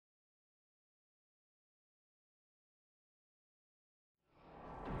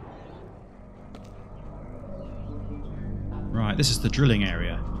Right, this is the drilling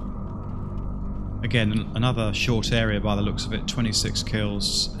area. Again, another short area by the looks of it. 26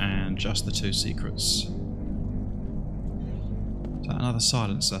 kills and just the 2 secrets. Is that another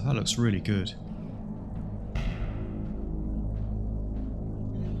silencer? That looks really good.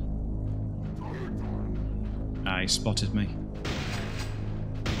 Ah, he spotted me.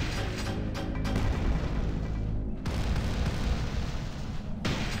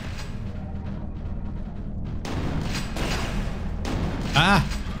 Ah!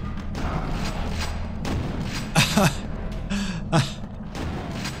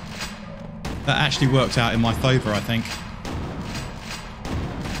 That actually worked out in my favour, I think.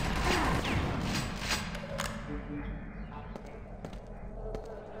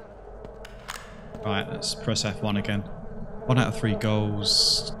 Right, let's press F1 again. 1 out of 3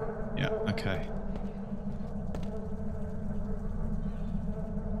 goals. Yeah, okay.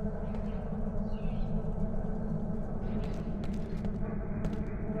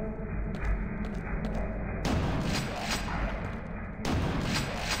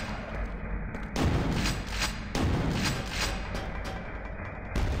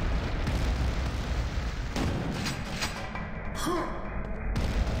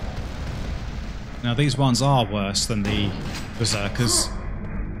 Now these ones are worse than the Berserkers.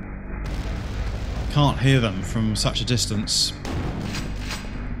 Can't hear them from such a distance.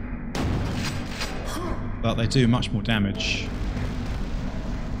 But they do much more damage.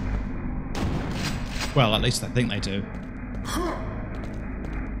 Well, at least I think they do.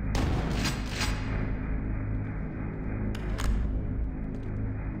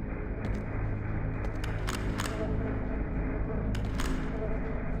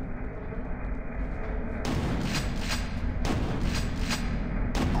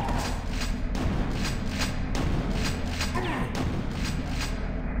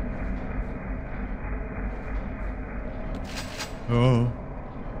 Oh.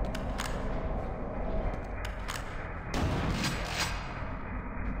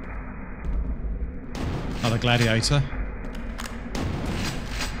 Another gladiator.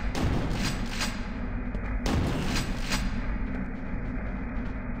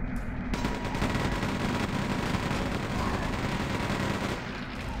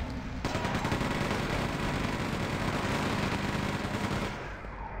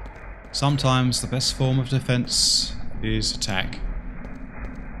 Sometimes the best form of defense is attack.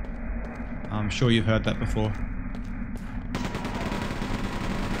 I'm sure you've heard that before.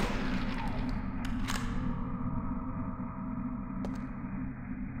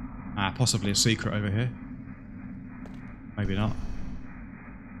 Ah, possibly a secret over here. Maybe not.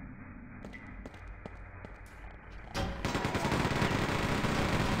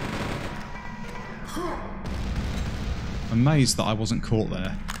 Amazed that I wasn't caught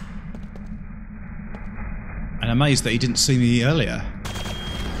there. And amazed that he didn't see me earlier.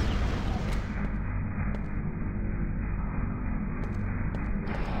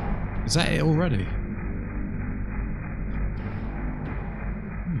 Is that it already?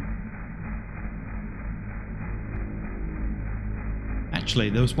 Actually,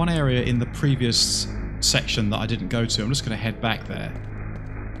 there was one area in the previous section that I didn't go to. I'm just going to head back there.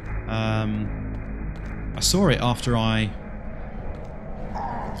 I saw it after I...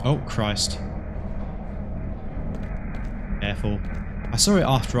 Oh, Christ. Careful. I saw it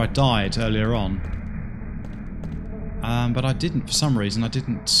after I died earlier on. But I didn't, for some reason, I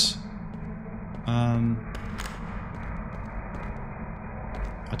didn't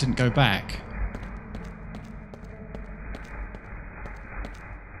go back.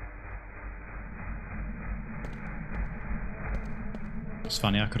 It's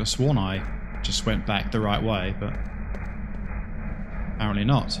funny, I could have sworn I just went back the right way, but apparently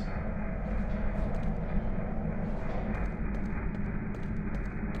not.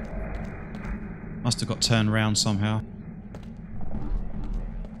 Must have got turned round somehow.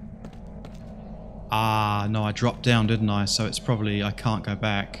 Ah, no, I dropped down, didn't I? So it's probably, I can't go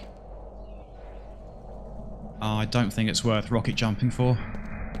back. I don't think it's worth rocket jumping for.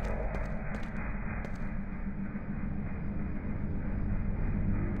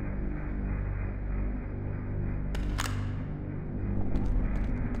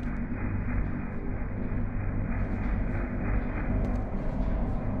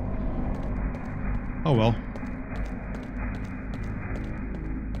 Oh well.